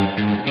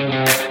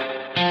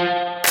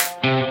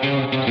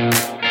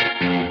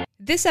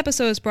This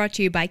episode is brought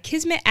to you by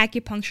Kismet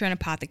Acupuncture and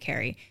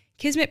Apothecary.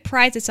 Kismet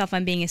prides itself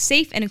on being a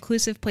safe and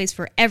inclusive place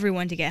for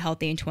everyone to get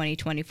healthy in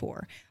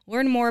 2024.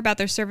 Learn more about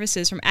their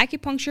services from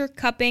acupuncture,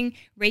 cupping,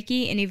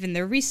 Reiki, and even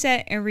their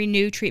Reset and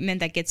Renew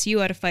treatment that gets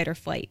you out of fight or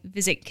flight.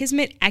 Visit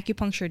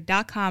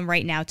kismetacupuncture.com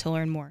right now to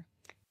learn more.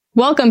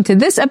 Welcome to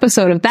this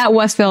episode of That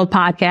Westfield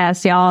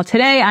podcast, y'all.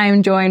 Today I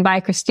am joined by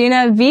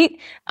Kristina Veit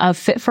of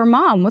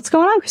Fit4Mom. What's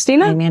going on,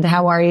 Kristina? Hey, Amanda,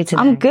 how are you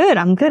today? I'm good.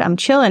 I'm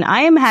chilling. I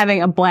am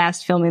having a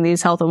blast filming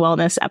these health and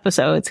wellness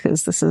episodes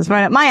because this is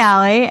right up my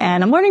alley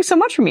and I'm learning so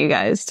much from you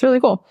guys. It's really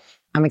cool.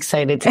 I'm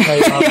excited to tell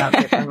you all about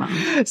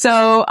Fit4Mom.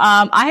 So,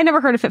 I had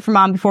never heard of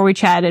Fit4Mom before we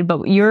chatted,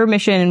 but your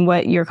mission and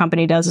what your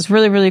company does is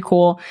really, really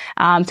cool.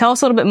 Tell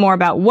us a little bit more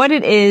about what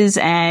it is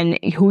and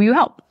who you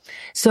help.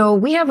 So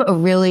we have a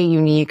really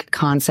unique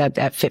concept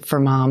at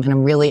Fit4Mom, and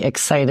I'm really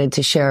excited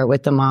to share it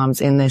with the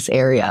moms in this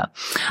area.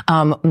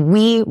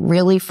 We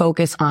really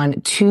focus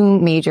on two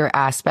major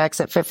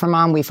aspects at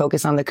Fit4Mom. We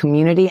focus on the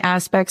community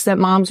aspects that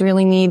moms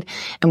really need,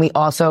 and we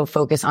also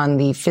focus on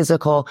the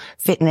physical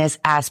fitness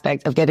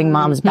aspect of getting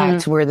moms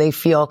back to where they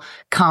feel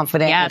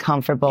confident and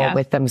comfortable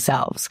with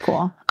themselves.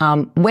 Cool.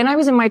 When I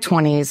was in my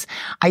 20s,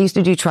 I used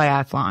to do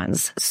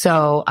triathlons.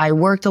 So I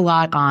worked a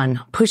lot on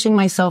pushing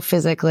myself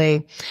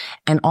physically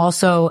and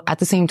also at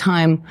the same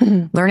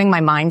time learning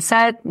my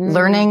mindset,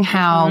 learning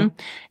how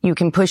you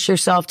can push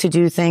yourself to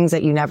do things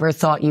that you never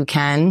thought you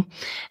can.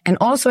 And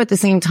also at the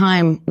same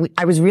time,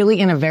 I was really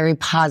in a very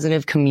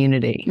positive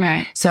community.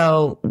 Right.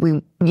 So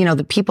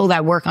the people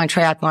that work on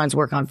triathlons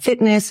work on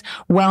fitness,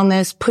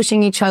 wellness,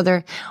 pushing each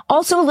other,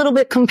 also a little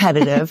bit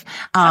competitive.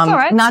 That's all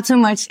right. Not so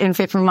much in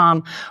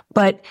Fit4Mom,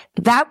 but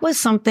that was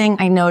something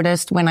I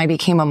noticed when I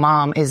became a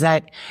mom is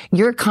that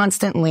you're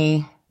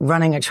constantly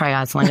running a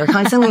triathlon. You're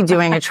constantly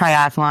doing a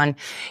triathlon.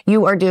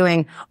 You are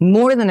doing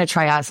more than a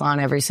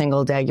triathlon every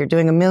single day. You're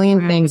doing a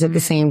million things at the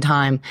same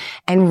time.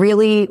 And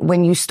really,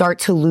 when you start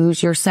to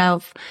lose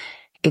yourself,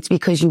 it's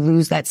because you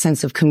lose that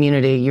sense of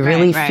community. You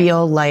really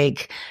feel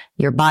like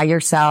you're by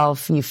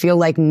yourself. You feel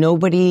like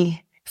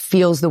nobody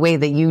feels the way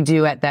that you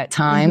do at that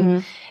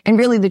time. And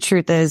really, the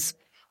truth is,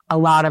 a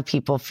lot of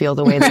people feel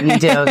the way that you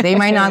do. They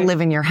might not live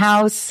in your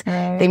house.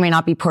 They may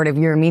not be part of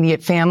your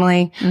immediate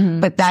family.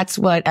 But that's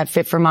what at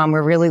Fit4Mom,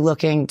 we're really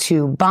looking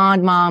to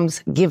bond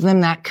moms, give them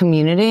that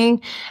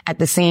community at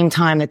the same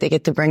time that they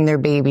get to bring their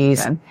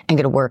babies and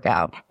get a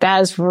workout.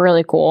 That is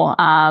really cool.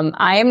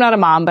 I am not a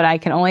mom, but I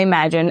can only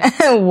imagine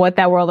what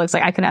that world looks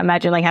like. I can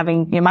imagine like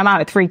having, my mom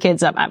had 3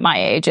 kids up at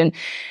my age and,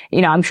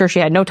 I'm sure she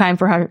had no time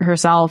for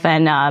herself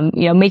and,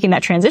 making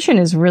that transition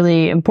is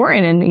really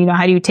important. And,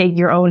 how do you take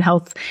your own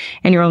health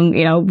and your own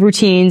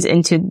routines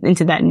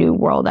into that new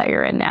world that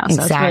you're in now.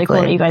 So It's really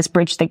cool that you guys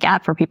bridge the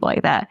gap for people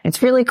like that.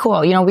 It's really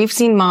cool. We've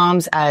seen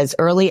moms as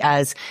early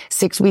as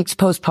 6 weeks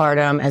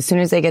postpartum, as soon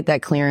as they get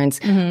that clearance.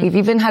 We've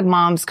even had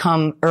moms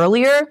come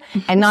earlier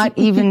and not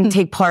even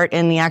take part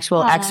in the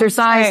actual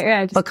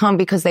exercise, but come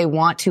because they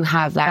want to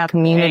have that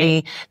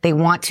community. They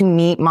want to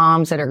meet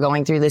moms that are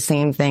going through the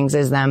same things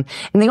as them.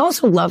 And they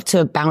also love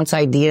to bounce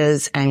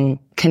ideas and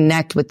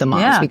connect with the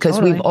moms because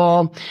we've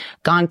all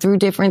gone through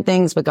different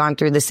things, but gone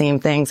through the same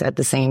things at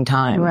the same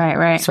time.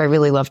 Right. So I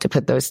really love to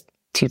put those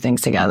two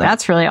things together.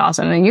 That's really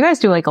awesome. And you guys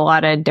do like a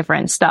lot of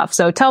different stuff.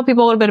 So tell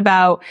people a little bit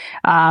about,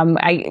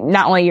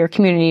 not only your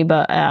community,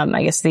 but,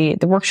 I guess the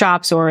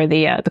workshops or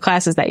the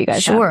classes that you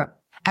guys have. Sure.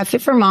 At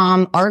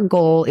Fit4Mom, our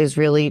goal is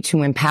really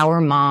to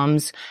empower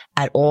moms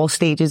at all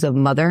stages of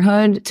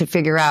motherhood to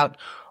figure out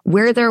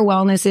where their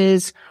wellness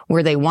is,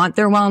 where they want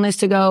their wellness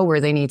to go,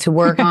 where they need to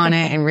work on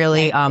it. And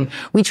really,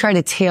 we try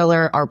to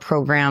tailor our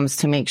programs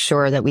to make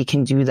sure that we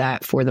can do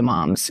that for the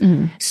moms.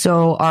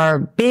 So our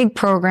big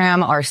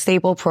program, our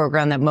staple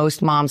program that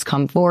most moms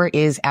come for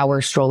is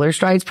our Stroller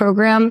Strides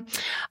program.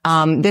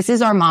 This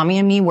is our Mommy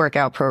and Me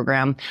workout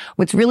program.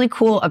 What's really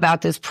cool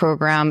about this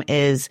program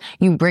is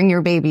you bring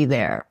your baby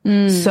there.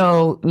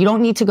 So you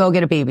don't need to go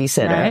get a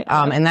babysitter.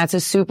 And that's a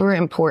super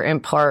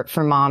important part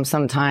for moms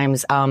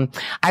sometimes.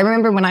 I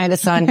remember when I had a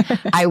son,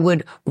 I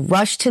would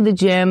rush to the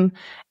gym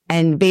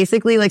and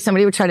basically like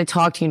somebody would try to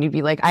talk to you and you'd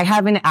be like, I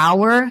have an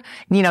hour,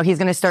 he's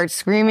going to start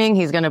screaming.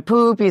 He's going to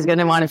poop. He's going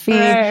to want to feed.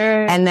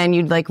 And then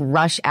you'd like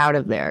rush out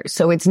of there.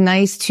 So it's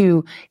nice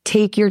to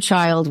take your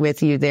child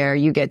with you there.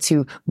 You get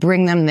to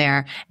bring them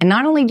there. And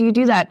not only do you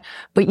do that,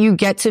 but you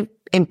get to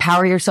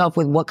empower yourself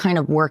with what kind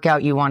of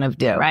workout you want to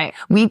do. Right.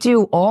 We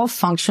do all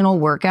functional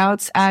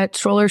workouts at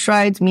Stroller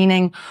Strides,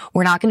 meaning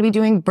we're not going to be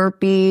doing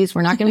burpees.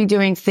 We're not going to be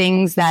doing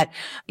things that,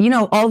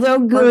 although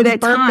good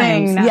at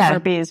times. Not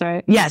burpees,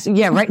 right? Yes.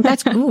 Yeah. Right.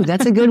 That's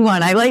a good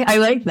one. I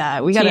like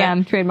that. We got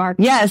TM trademark.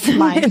 Yes.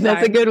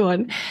 That's a good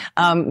one.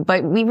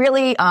 But we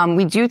really,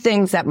 we do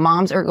things that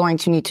moms are going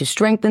to need to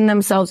strengthen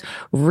themselves,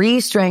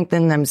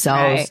 re-strengthen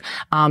themselves,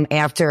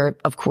 after,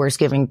 of course,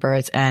 giving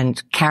birth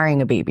and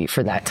carrying a baby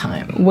for that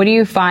time. What do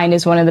you find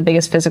is one of the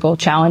biggest physical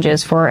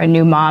challenges for a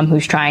new mom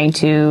who's trying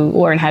to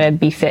learn how to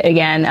be fit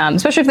again,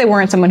 especially if they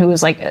weren't someone who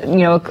was like,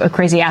 a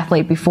crazy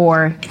athlete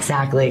before?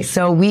 Exactly.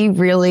 So we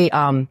really,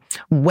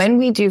 when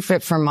we do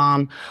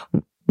Fit4Mom,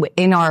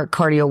 in our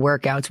cardio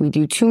workouts. We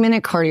do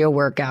 2-minute cardio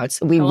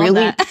workouts. We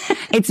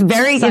it's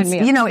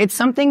it's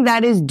something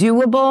that is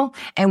doable,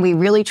 and we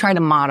really try to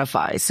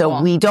modify.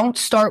 So we don't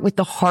start with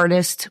the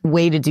hardest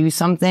way to do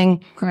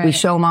something. Right. We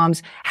show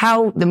moms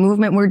how the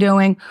movement we're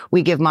doing.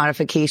 We give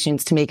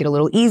modifications to make it a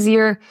little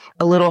easier,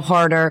 a little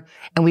harder.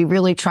 And we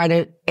really try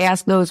to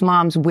ask those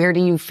moms, where do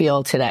you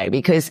feel today?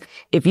 Because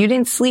if you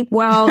didn't sleep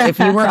well, if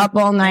you were up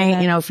all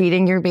night,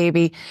 feeding your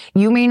baby,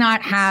 you may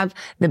not have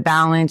the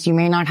balance. You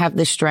may not have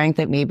the strength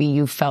that maybe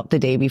you felt the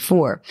day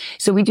before.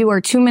 So we do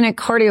our 2-minute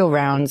cardio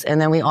rounds, and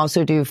then we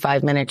also do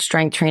 5-minute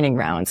strength training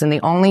rounds. And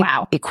the only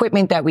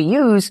equipment that we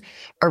use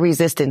are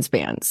resistance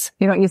bands.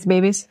 You don't use the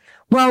babies?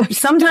 Well,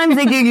 sometimes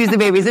they do use the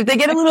babies. If they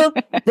get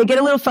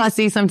a little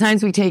fussy,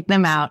 sometimes we take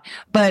them out.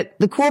 But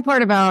the cool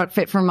part about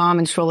Fit4Mom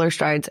and stroller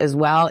strides as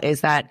well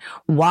is that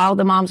while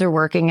the moms are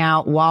working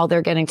out, while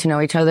they're getting to know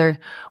each other,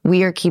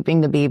 we are keeping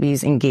the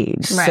babies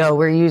engaged. Right. So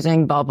we're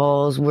using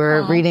bubbles,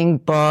 we're reading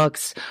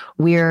books,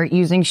 we're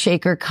using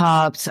shaker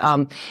cups.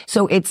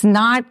 So it's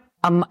not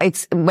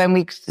it's when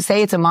we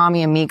say it's a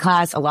mommy and me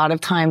class, a lot of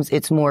times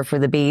it's more for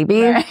the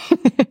baby. Right.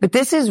 But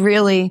this is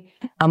really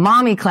a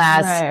mommy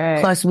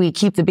class. Plus we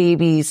keep the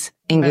babies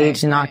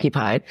engaged and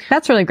occupied.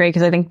 That's really great,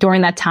 because I think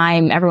during that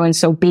time, everyone's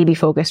so baby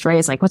focused, right?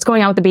 It's like, what's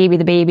going on with the baby?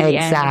 Exactly.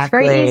 And it's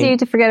very easy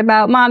to forget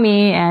about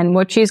mommy and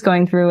what she's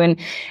going through. And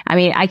I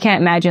mean, I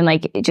can't imagine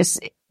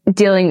just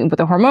dealing with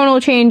the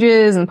hormonal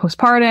changes and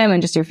postpartum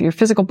and just your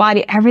physical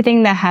body,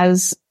 everything that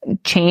has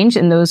changed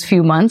in those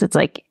few months. It's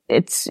like,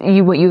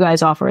 what you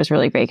guys offer is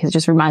really great, because it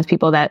just reminds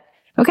people that,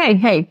 okay,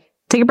 hey,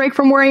 take a break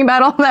from worrying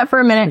about all that for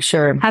a minute.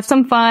 Sure. Have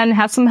some fun,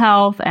 have some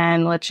health,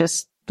 and let's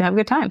just have a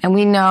good time. And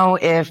we know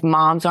if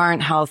moms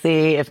aren't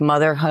healthy, if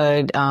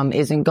motherhood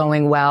isn't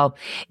going well,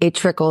 it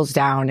trickles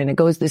down, and it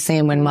goes the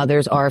same when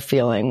mothers are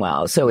feeling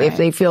well. So if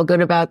they feel good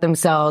about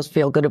themselves,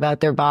 feel good about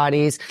their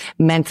bodies,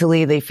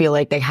 mentally they feel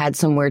like they had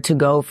somewhere to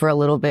go for a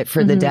little bit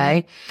for the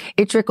day,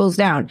 it trickles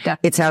down.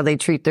 It's how they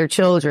treat their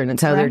children.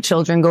 It's how their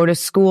children go to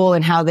school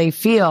and how they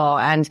feel.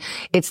 And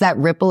it's that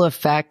ripple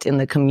effect in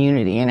the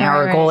community. And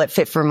our goal at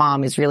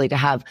Fit4Mom is really to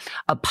have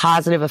a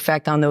positive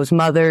effect on those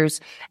mothers,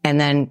 and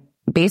then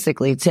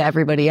basically to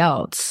everybody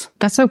else.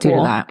 That's so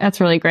cool. That's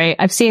really great.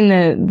 I've seen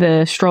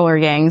the stroller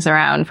gangs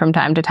around from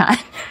time to time.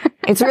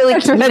 It's really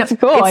cute. That's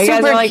cool. You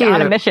guys are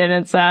on a mission.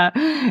 I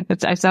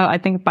saw, I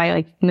think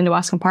by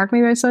Mindawascom Park,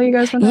 maybe I saw you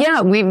guys one time.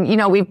 Yeah,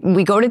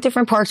 we go to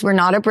different parks. We're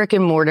not a brick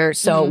and mortar.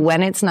 So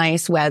when it's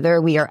nice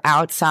weather, we are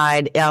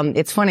outside.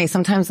 It's funny.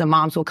 Sometimes the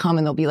moms will come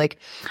and they'll be like,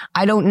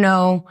 I don't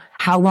know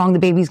how long the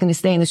baby's going to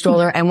stay in the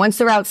stroller. And once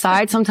they're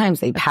outside,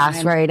 sometimes they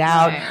pass right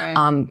out.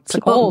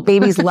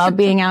 Babies love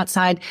being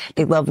outside.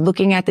 They love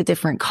looking at the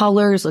different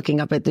colors, looking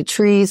up at the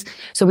trees.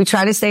 So we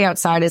try to stay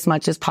outside as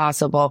much as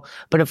possible.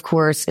 But of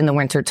course, in the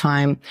winter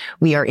time,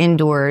 we are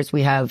indoors.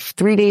 We have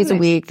 3 days a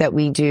week that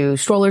we do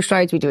stroller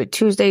strides. We do it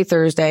Tuesday,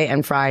 Thursday,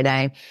 and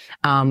Friday.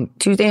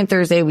 Tuesday and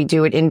Thursday, we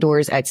do it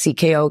indoors at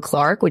CKO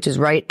Clark, which is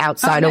right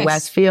outside of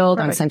Westfield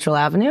on Central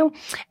Avenue.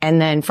 And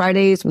then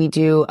Fridays, we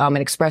do an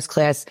express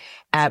class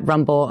at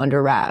Rumble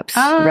Under Wraps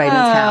right in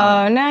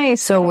town. Oh,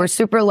 nice. So we're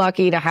super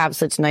lucky to have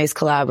such nice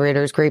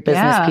collaborators, great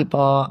business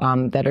people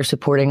that are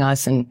supporting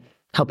us and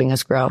helping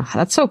us grow.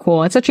 That's so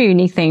could It's such a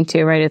unique thing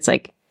too, right? It's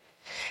like,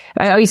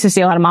 I used to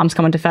see a lot of moms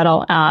coming to Fettle,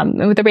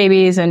 with their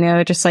babies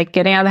and, just like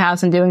getting out of the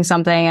house and doing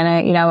something.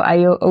 And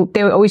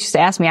they always used to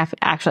ask me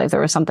actually if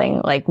there was something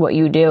like what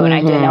you do. And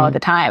I didn't know at the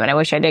time. And I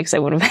wish I did, because I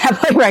would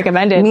have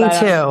recommended. Me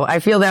too. I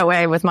feel that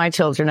way with my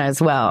children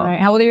as well. Right.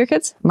 How old are your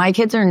kids? My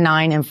kids are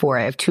 9 and 4.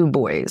 I have 2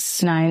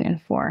 boys. 9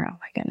 and 4. Oh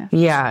my goodness.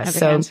 Yeah.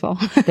 So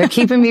they're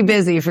keeping me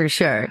busy for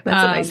sure.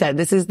 That's what I said.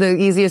 This is the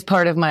easiest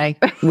part of my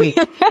week,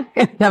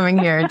 coming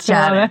here and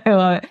chatting. I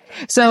love it.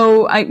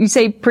 So you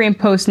say pre and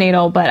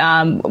postnatal, but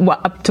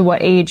up to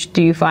what age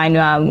do you find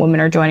women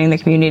are joining the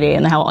community,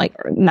 and how,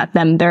 not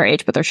them their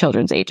age, but their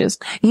children's ages?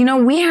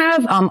 We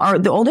have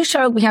the oldest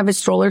child we have is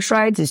stroller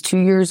strides, is 2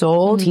 years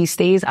old. He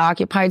stays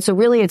occupied. So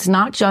really, it's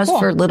not just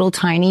for little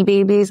tiny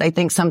babies. I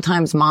think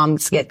sometimes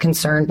moms get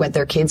concerned when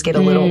their kids get a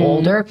little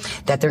older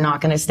that they're not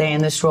going to stay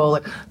in the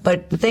stroller.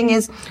 But the thing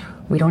is,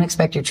 we don't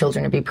expect your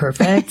children to be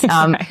perfect.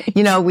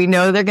 We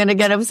know they're going to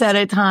get upset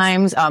at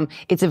times.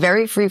 It's a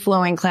very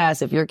free-flowing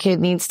class. If your kid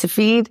needs to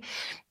feed,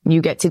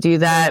 you get to do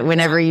that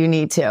whenever you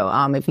need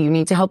to. If you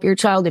need to help your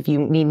child, if you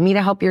need me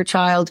to help your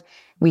child,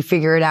 we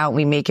figure it out.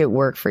 We make it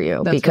work for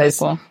you.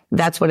 Because really cool.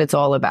 That's what it's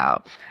all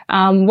about.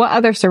 What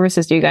other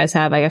services do you guys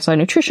have? I guess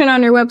nutrition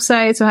on your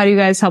website. So how do you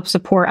guys help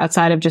support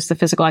outside of just the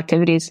physical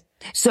activities?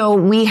 So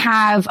we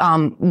have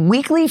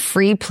weekly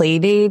free play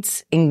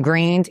dates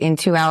ingrained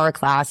into our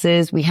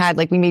classes. We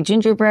made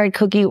gingerbread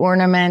cookie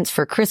ornaments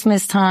for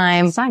Christmas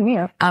time. Sign me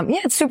up. Yeah,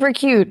 it's super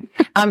cute.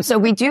 So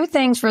we do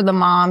things for the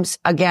moms,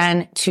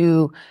 again,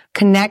 to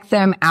connect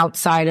them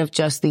outside of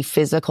just the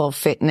physical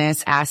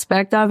fitness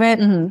aspect of it.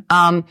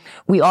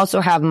 We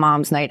also have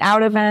moms night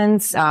out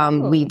events.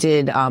 We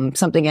did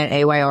something at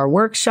AYR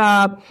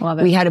workshop. Love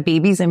it. We had a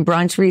babies and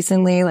brunch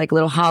recently, like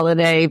little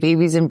holiday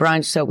babies and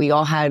brunch. So we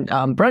all had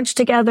brunch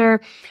together.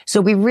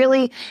 So we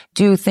really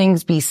do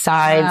things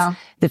besides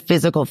the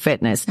physical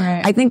fitness.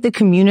 Right. I think the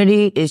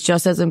community is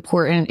just as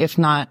important, if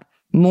not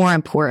more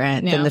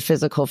important than the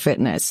physical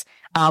fitness.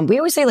 We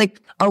always say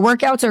like our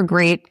workouts are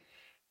great,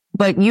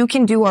 but you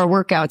can do our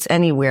workouts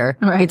anywhere.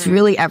 Right. It's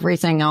really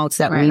everything else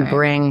that we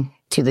bring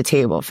to the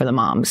table for the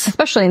moms.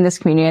 Especially in this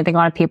community, I think a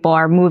lot of people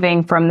are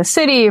moving from the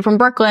city, from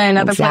Brooklyn,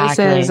 other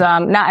places.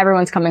 Not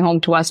everyone's coming home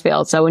to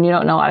Westfield. So when you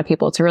don't know a lot of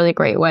people, it's a really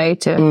great way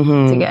to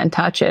get in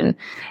touch and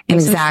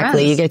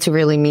exactly. You get to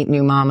really meet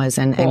new mamas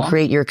and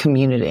create your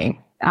community.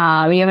 You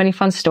have any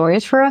fun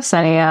stories for us?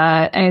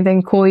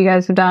 Anything cool you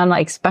guys have done,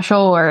 like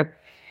special or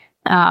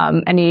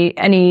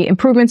any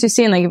improvements you've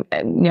seen,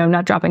 like,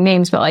 not dropping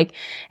names, but like,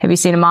 have you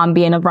seen a mom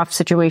be in a rough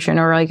situation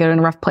or like in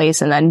a rough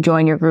place and then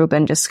join your group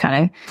and just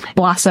kind of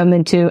blossom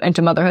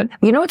into motherhood?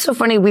 You know, what's so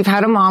funny? We've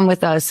had a mom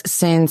with us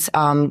since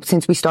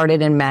we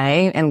started in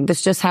May, and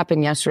this just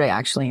happened yesterday,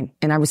 actually.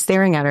 And I was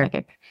staring at her.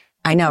 Okay.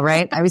 I know,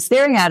 right? I was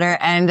staring at her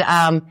and,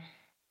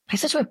 I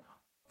said to her,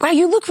 wow,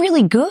 you look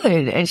really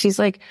good. And she's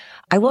like,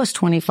 I lost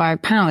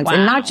 25 pounds. Wow.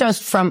 And not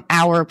just from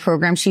our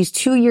program. She's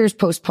 2 years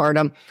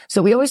postpartum.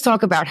 So we always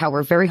talk about how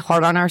we're very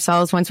hard on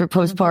ourselves once we're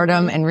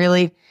postpartum. And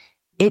really,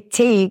 it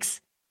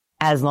takes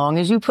as long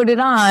as you put it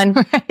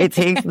on. It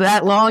takes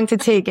that long to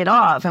take it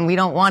off. And we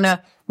don't want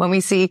to, when we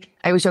see,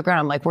 I always joke around,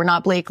 I'm like, we're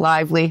not Blake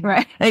Lively.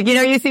 Right. Like,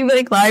 you see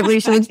Blake Lively,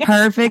 she looks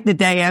perfect the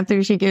day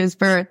after she gives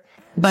birth.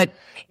 But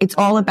it's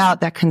all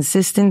about that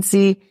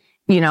consistency,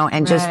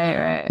 and just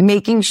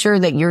making sure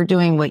that you're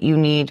doing what you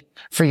need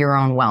for your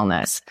own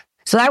wellness.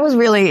 So that was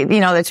really,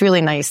 that's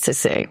really nice to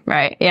see.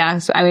 Right. Yeah.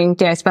 So,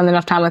 I spend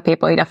enough time with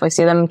people. You definitely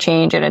see them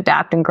change and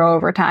adapt and grow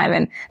over time.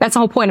 And that's the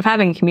whole point of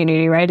having a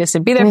community, right? Is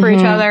to be there for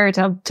each other,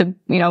 to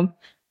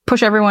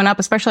push everyone up,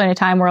 especially in a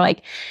time where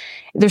like,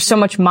 there's so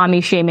much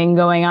mommy shaming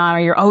going on, or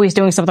you're always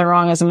doing something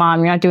wrong as a mom.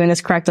 You're not doing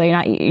this correctly.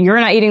 You're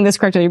not eating this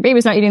correctly. Your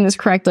baby's not eating this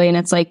correctly. And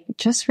it's like,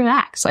 just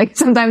relax. Like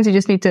sometimes you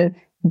just need to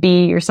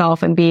be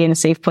yourself and be in a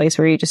safe place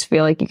where you just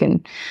feel like you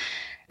can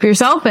be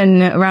yourself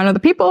and around other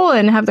people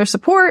and have their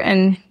support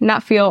and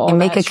not feel all and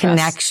make a stress.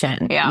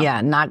 connection.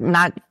 Yeah.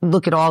 Not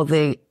look at all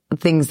the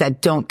things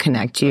that don't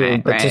connect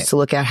you, but just to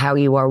look at how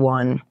you are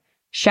one.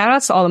 Shout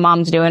outs to all the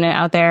moms doing it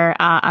out there.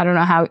 I don't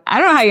know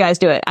how you guys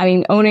do it.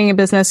 Owning a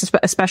business,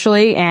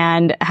 especially,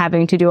 and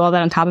having to do all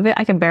that on top of it,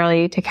 I can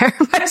barely take care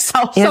of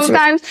myself.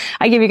 Sometimes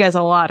I give you guys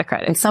a lot of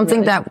credit. And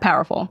something that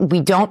powerful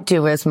we don't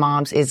do as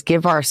moms is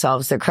give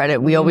ourselves the credit.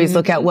 We always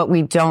look at what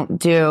we don't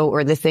do,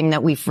 or the thing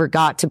that we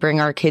forgot to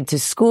bring our kid to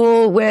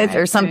school with,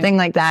 or something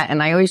like that.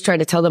 And I always try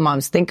to tell the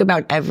moms, think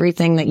about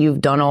everything that you've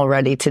done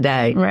already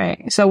today.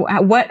 Right. So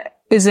what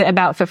is it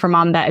about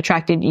Fit4Mom that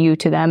attracted you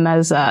to them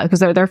as, because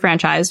they're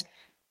franchise?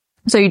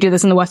 So you do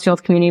this in the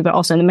Westfield community, but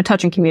also in the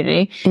Metuchen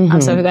community.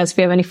 So if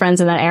you have any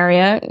friends in that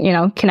area,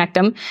 connect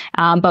them.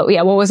 But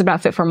yeah, what was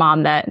about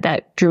Fit4Mom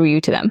that drew you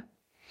to them?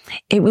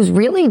 It was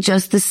really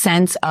just the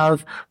sense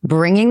of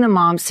bringing the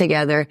moms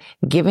together,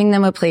 giving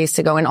them a place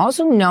to go, and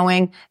also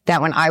knowing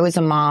that when I was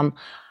a mom,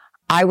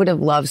 I would have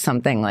loved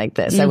something like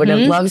this. I would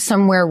have loved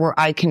somewhere where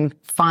I can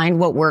find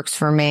what works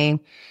for me.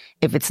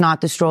 If it's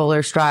not the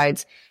stroller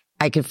strides,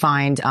 I could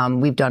find,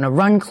 we've done a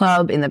run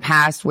club in the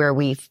past where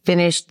we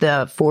finished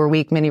the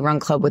 4-week mini run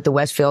club with the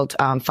Westfield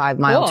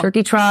 5-mile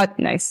turkey trot.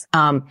 Nice.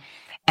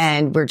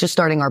 And we're just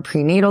starting our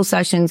prenatal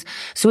sessions.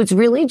 So it's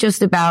really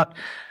just about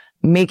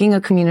making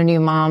a community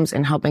of moms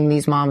and helping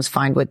these moms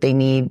find what they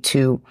need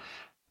to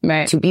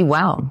be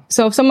well.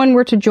 So if someone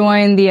were to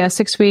join the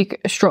 6-week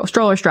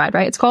stroller stride,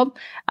 right? It's called,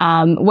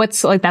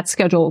 what's like that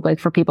schedule like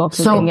for people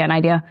so they can get an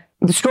idea?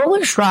 The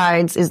stroller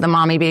strides is the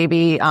mommy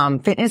baby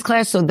fitness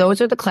class. So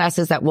those are the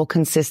classes that we'll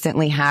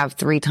consistently have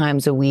 3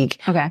 times a week,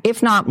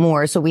 if not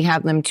more. So we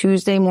have them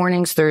Tuesday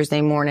mornings,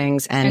 Thursday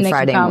mornings, and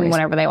Friday mornings.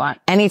 Whenever they want.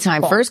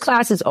 Anytime. Cool. First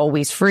class is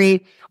always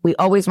free. We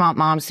always want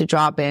moms to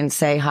drop in,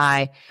 say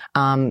hi.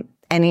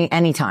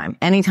 Any time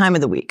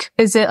of the week.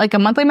 Is it like a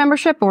monthly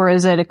membership or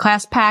is it a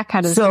class pack?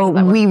 How does so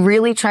we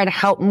really try to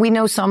help. We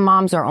know some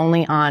moms are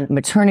only on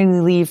maternity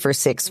leave for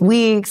 6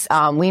 weeks.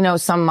 We know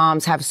some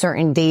moms have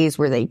certain days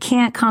where they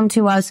can't come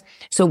to us.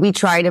 So we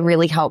try to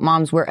really help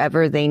moms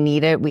wherever they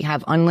need it. We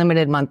have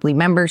unlimited monthly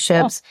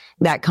memberships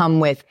that come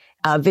with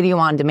video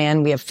on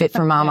demand. We have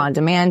Fit4Mom on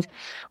demand,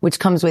 which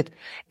comes with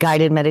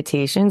guided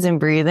meditations and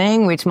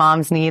breathing, which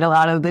moms need a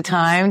lot of the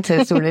time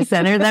to sort of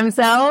center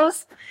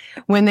themselves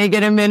when they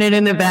get a minute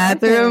in the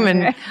bathroom.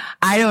 And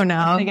I don't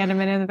know, they get a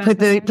minute in the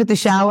bathroom. Put the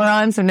shower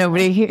on so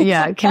nobody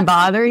can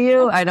bother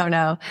you. I don't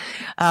know.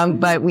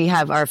 But we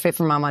have our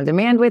Fit4Mom on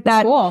demand with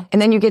that. Cool.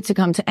 And then you get to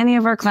come to any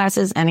of our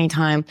classes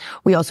anytime.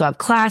 We also have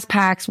class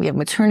packs. We have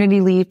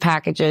maternity leave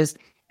packages.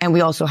 And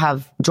we also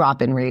have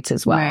drop-in rates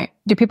as well. Right.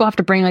 Do people have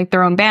to bring like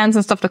their own bands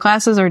and stuff to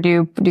classes, or do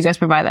you guys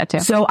provide that too?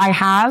 So I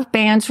have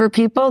bands for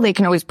people. They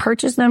can always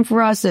purchase them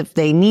for us if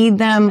they need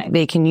them.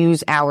 They can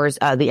use ours,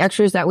 the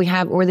extras that we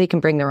have, or they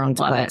can bring their own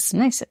to class.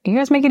 Nice. You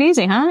guys make it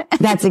easy, huh?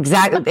 That's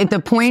exactly. The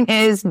point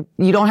is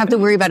you don't have to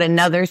worry about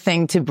another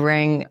thing to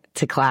bring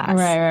to class.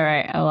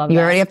 Right. I love that. You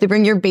already have to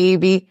bring your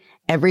baby,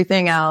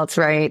 everything else,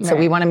 right? So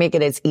we want to make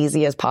it as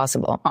easy as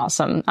possible.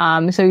 Awesome.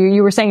 So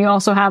you were saying you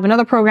also have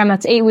another program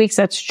that's 8 weeks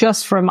that's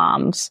just for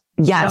moms.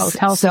 Yes. So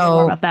tell us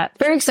more about that.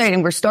 Very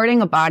exciting. We're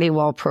starting a Body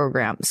Well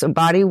program. So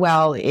Body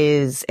Well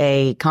is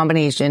a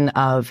combination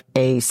of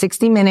a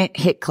 60-minute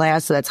HIIT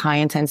class. So that's high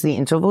intensity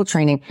interval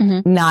training.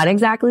 Not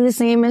exactly the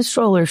same as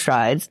stroller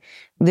strides.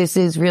 This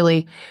is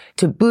really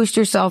to boost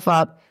yourself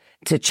up,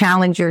 to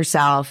challenge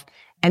yourself.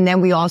 And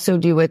then we also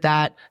do with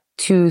that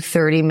 2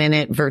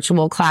 30-minute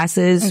virtual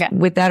classes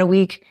with that a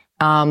week.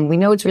 We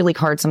know it's really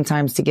hard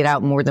sometimes to get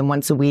out more than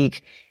once a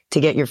week to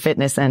get your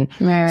fitness in.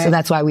 Right. So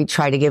that's why we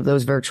try to give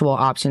those virtual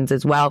options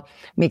as well.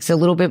 Makes it a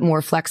little bit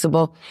more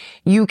flexible.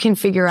 You can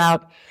figure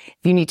out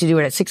if you need to do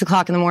it at 6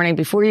 o'clock in the morning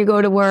before you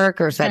go to work,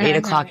 or if that 8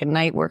 o'clock at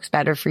night works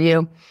better for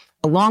you.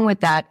 Along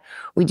with that,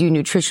 we do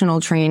nutritional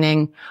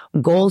training,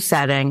 goal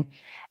setting,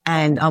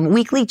 and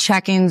weekly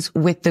check-ins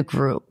with the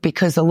group,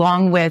 because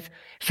along with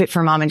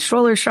Fit4Mom and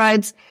stroller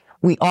strides,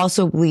 we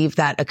also believe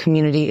that a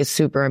community is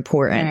super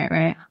important.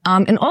 Right.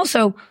 And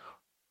also,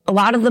 a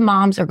lot of the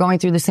moms are going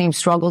through the same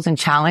struggles and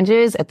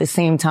challenges at the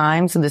same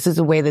time. So this is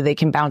a way that they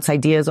can bounce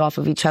ideas off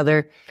of each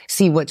other,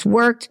 see what's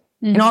worked,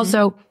 and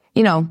also,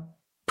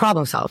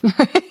 problem solve.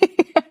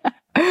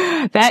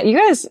 That you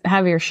guys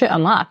have your shit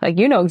unlocked. Like,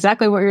 you know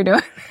exactly what you're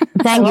doing.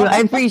 Thank you. I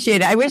appreciate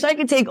it. I wish I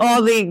could take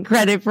all the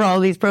credit for all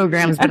these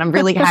programs, but I'm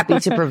really happy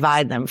to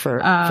provide them for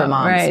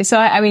moms. Right. So,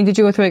 I mean, did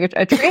you go through like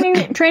a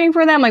training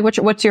for them? Like,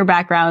 what's your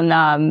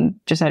background?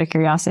 Just out of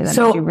curiosity.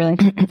 So you really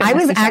I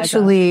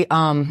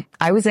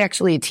was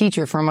actually a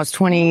teacher for almost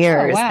 20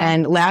 years. Oh, wow.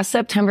 And last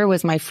September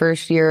was my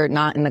first year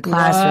not in the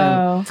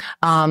classroom.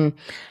 Whoa.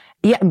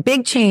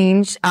 Big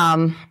change.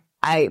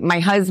 My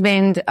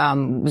husband,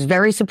 was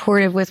very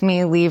supportive with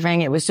me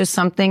leaving. It was just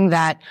something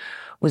that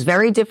was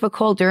very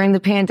difficult during the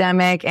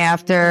pandemic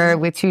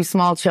with 2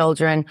 small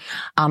children.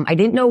 I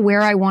didn't know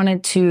where I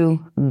wanted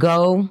to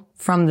go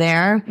from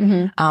there.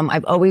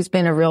 I've always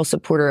been a real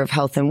supporter of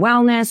health and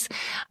wellness,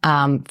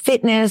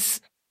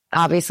 fitness,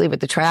 obviously with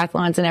the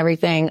triathlons and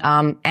everything.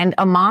 And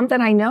a mom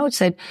that I know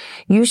said,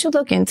 you should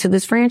look into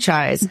this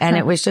franchise. And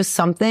it was just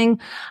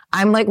something,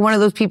 I'm like one of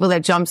those people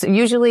that jumps.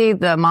 Usually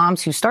the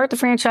moms who start the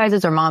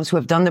franchises are moms who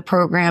have done the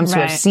programs, who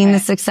have seen the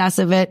success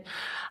of it.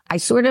 I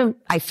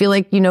feel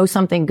like you know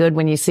something good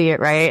when you see it,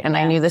 right? And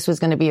I knew this was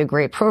going to be a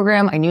great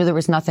program. I knew there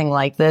was nothing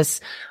like this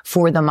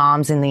for the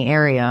moms in the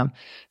area.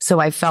 So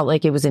I felt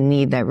like it was a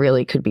need that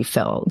really could be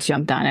filled.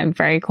 Jumped on it.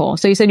 Very cool.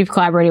 So you said you've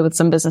collaborated with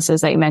some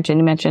businesses that you mentioned.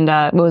 You mentioned,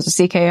 what was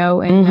it,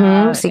 CKO?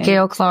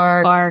 CKO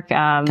Clark,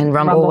 and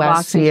Rumble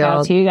Westfield. Shout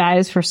out to you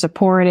guys for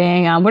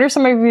supporting. What are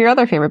some of your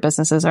other favorite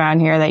businesses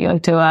around here that you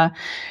like to,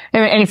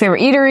 any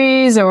favorite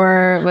eateries,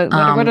 or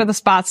what are the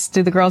spots?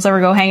 Do the girls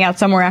ever go hang out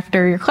somewhere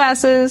after your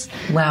classes?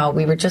 Well,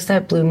 we were just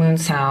at Blue Moon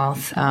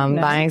South,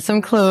 buying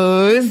some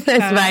clothes,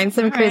 buying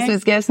some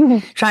Christmas gifts,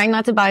 trying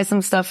not to buy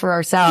some stuff for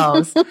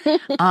ourselves.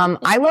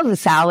 I love the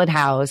Salad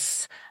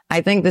House.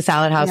 I think the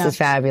Salad House is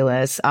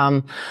fabulous.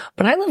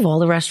 But I love all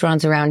the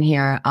restaurants around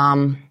here.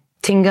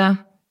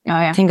 Tinga. Oh,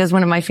 yeah. Tinga's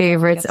one of my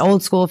favorites.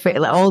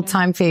 Old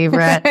time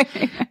favorite.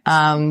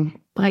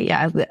 But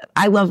yeah,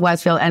 I love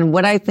Westfield. And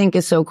what I think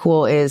is so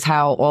cool is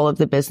how all of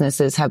the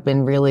businesses have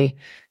been really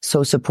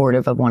so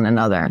supportive of one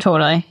another.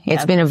 Totally. Yeah.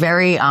 It's been a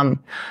very,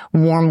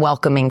 warm,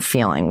 welcoming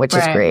feeling, which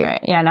is great.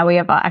 Right. Yeah. Now we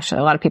have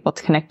actually a lot of people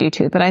to connect you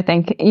to that I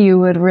think you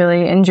would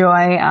really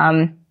enjoy.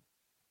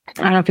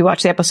 I don't know if you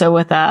watched the episode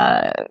with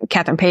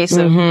Catherine Pace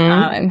of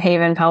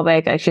Haven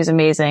Pelvic. She's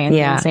amazing in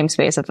the same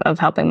space of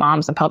helping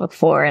moms and pelvic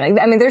floor. And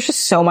I mean, there's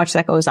just so much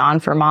that goes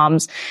on for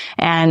moms.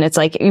 And it's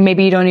like,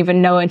 maybe you don't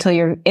even know until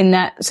you're in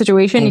that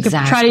situation.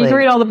 Exactly. You can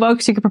read all the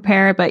books, you can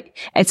prepare, but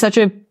it's such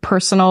a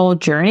personal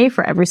journey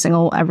for every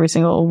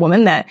single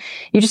woman that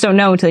you just don't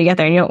know until you get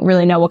there. And you don't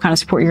really know what kind of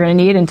support you're going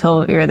to need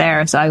until you're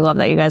there. So I love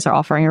that you guys are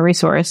offering a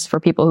resource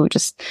for people who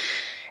just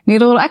need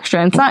a little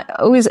extra. And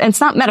it's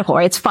not medical,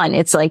 right? It's fun.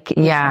 It's like,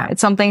 it's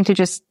something to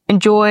just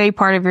enjoy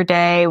part of your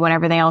day when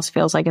everything else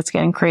feels like it's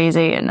getting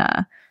crazy, and,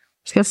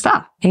 it's good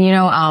stuff.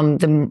 And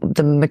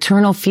the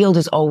maternal field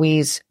is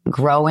always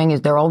growing.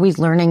 They're always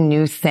learning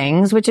new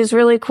things, which is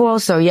really cool.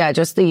 So yeah,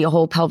 just the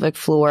whole pelvic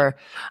floor,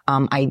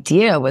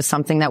 idea was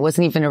something that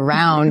wasn't even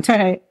around.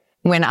 Right.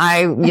 When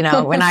I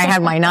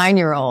had my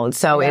 9-year-old.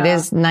 So it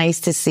is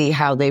nice to see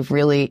how they've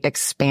really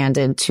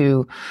expanded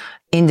to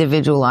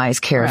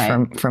individualized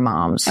care for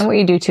moms. And what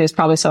you do too is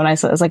probably so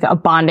nice. It's like a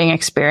bonding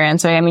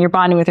experience, right? I mean, you're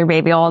bonding with your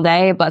baby all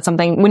day, but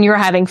something when you're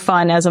having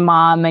fun as a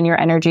mom and your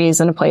energy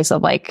is in a place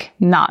of like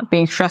not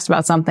being stressed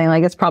about something,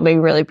 like it's probably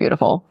a really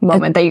beautiful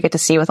moment that you get to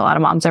see with a lot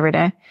of moms every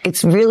day.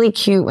 It's really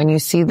cute when you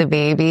see the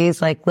babies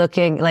like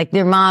looking like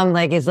their mom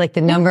like is like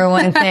the number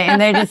one thing,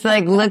 and they're just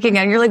like looking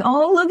at you. You're like,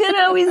 oh, look at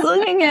how he's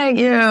looking at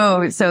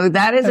you. So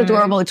that is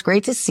adorable. It's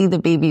great to see the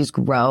babies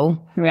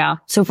grow. Yeah.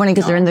 So funny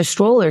because they're in the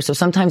stroller. So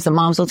sometimes the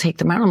moms will take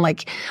them out. I'm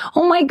like,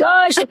 oh my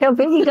gosh, look how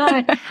big he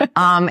got.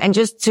 And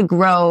just to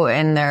grow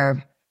in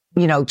their,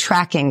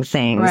 tracking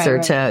things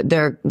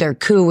to they're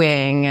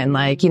cooing and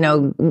like,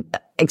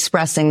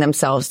 expressing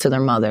themselves to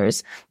their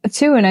mothers.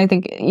 Too. And I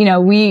think,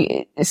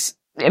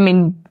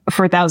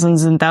 for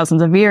thousands and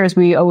thousands of years,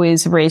 we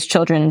always raised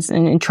children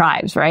in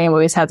tribes, right? And we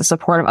always had the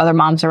support of other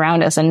moms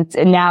around us. And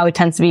now it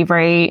tends to be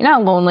very,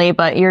 not lonely,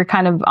 but you're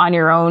kind of on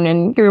your own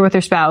and you're with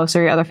your spouse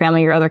or your other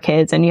family, your other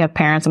kids, and you have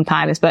parents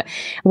sometimes. But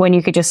when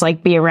you could just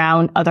like be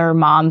around other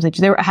moms,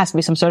 there has to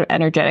be some sort of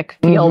energetic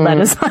field that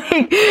is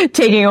like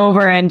taking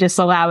over and just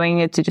allowing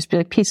it to just be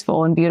like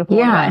peaceful and beautiful.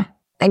 Yeah.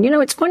 And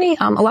it's funny,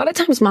 a lot of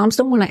times moms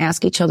don't want to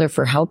ask each other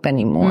for help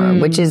anymore,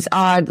 which is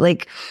odd.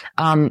 Like,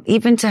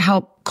 even to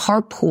help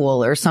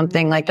carpool or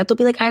something like that, they'll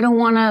be like, I don't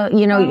want to,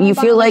 you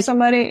feel like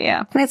somebody,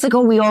 yeah. And it's like,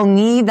 oh, we all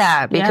need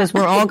that because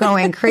we're all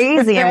going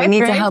crazy and we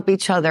need to help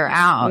each other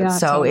out.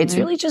 So totally. It's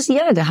really just,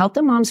 to help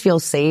the moms feel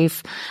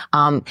safe.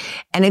 And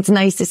it's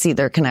nice to see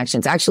their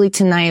connections. Actually,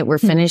 tonight we're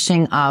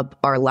finishing up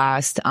our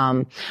last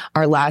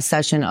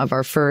session of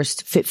our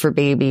first Fit for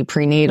Baby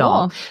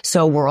prenatal. Cool.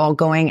 So we're all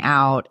going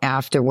out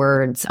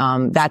afterwards.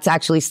 That's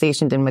actually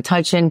stationed in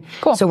Metuchen.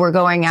 Cool. So we're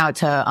going out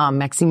to,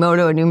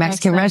 Maximoto, a new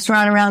Mexican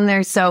restaurant around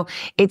there. So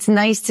it's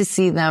nice to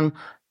see them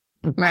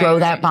grow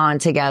that bond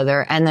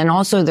together. And then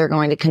also they're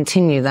going to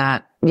continue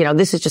that.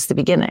 This is just the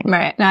beginning.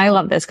 Right. Now I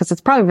love this because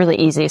it's probably really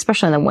easy,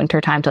 especially in the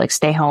winter time, to like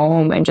stay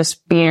home and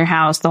just be in your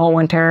house the whole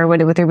winter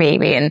with your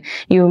baby. And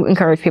you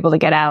encourage people to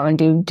get out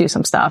and do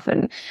some stuff.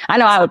 And I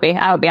know I would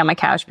be on my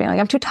couch being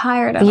like, I'm too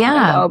tired. I don't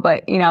want to go.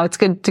 But it's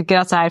good to get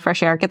outside,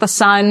 fresh air, get the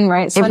sun,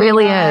 right? Sun it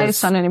really is.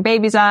 Sun in your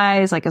baby's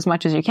eyes, like as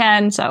much as you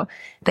can. So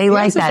they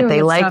like that.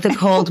 They like the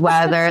cold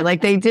weather.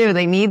 Like they do.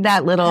 They need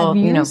that little, Have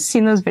you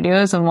seen those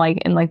videos of like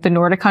in like the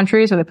Nordic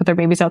countries where they put their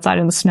babies outside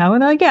in the snow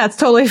and they're like, yeah, it's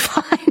totally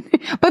fine.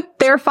 But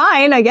they're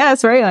fine, I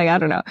guess, right? Like, I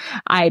don't know.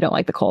 I don't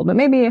like the cold, but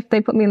maybe if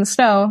they put me in the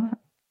snow,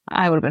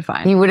 I would have been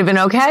fine. You would have been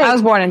okay. I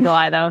was born in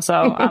July though, so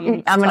I'm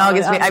in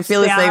August. I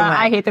feel the same way.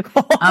 I hate the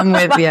cold. I'm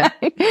with you.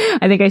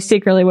 I think I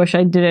secretly wish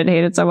I didn't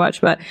hate it so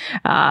much, but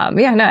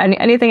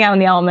anything out in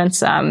the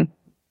elements,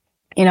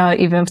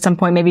 even at some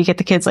point maybe you get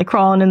the kids like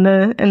crawling in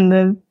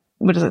the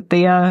what is it?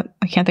 I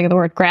can't think of the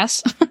word,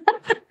 grass.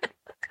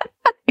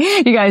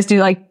 You guys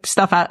do like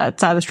stuff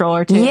outside the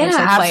stroller too? Yeah,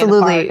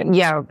 absolutely.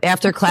 Yeah.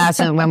 After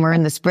class and when we're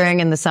in the spring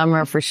and the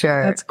summer for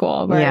sure. That's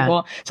cool. Very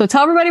cool. So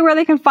tell everybody where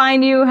they can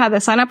find you, how they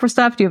sign up for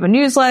stuff. Do you have a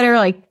newsletter?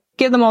 Like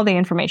give them all the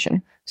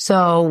information.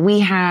 So we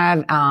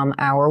have,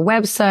 our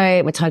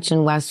website,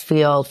 Metuchen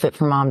Westfield,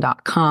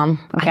 Fit4Mom.com.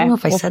 Okay. I don't know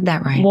if I said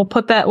that right. We'll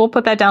put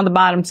that down the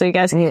bottom so you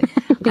guys can.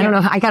 I don't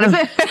know. I gotta.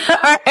 All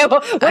right.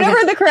 Well,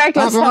 whatever the correct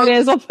spot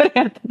is, we'll put it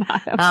at the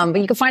bottom.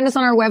 But you can find us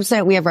on our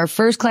website. We have our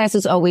first class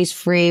is always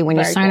free. When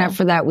you sign up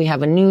for that, we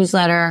have a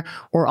newsletter.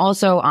 We're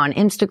also on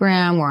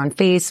Instagram. We're on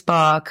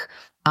Facebook.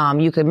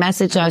 You could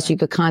message us. You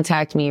could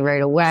contact me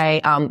right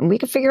away. We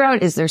could figure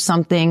out, is there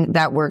something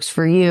that works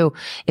for you?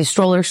 Is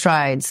stroller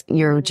strides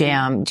your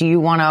jam? Do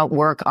you want to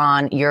work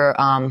on your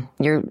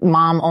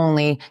mom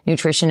only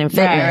nutrition and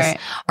fitness? Right.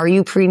 Are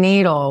you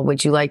prenatal?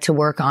 Would you like to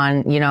work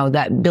on,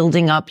 that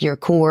building up your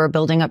core,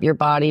 building up your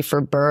body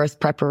for birth,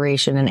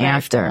 preparation and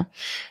after?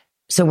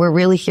 So we're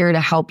really here to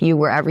help you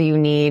wherever you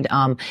need.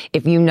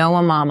 If you know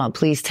a mama,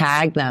 please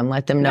tag them.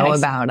 Let them know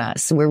about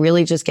us. We're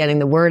really just getting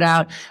the word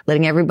out,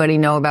 letting everybody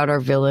know about our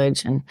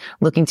village and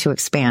looking to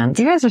expand.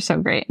 You guys are so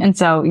great. And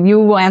so you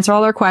will answer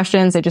all their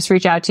questions. They just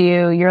reach out to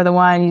you. You're the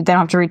one. You don't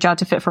have to reach out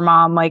to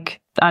Fit4Mom like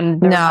on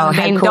the main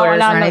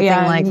headquarters or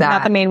anything like that.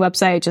 Not the main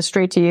website, just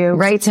straight to you.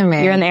 Right to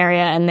me. You're in the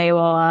area and they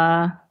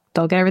will,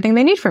 they'll get everything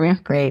they need from you.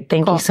 Great.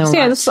 Thank you so much.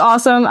 Yeah, this is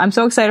awesome. I'm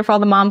so excited for all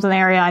the moms in the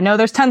area. I know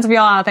there's tons of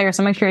y'all out there,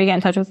 so make sure you get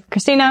in touch with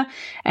Kristina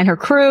and her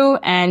crew,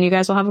 and you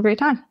guys will have a great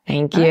time.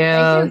 Thank you.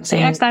 Thank you. See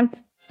you next time.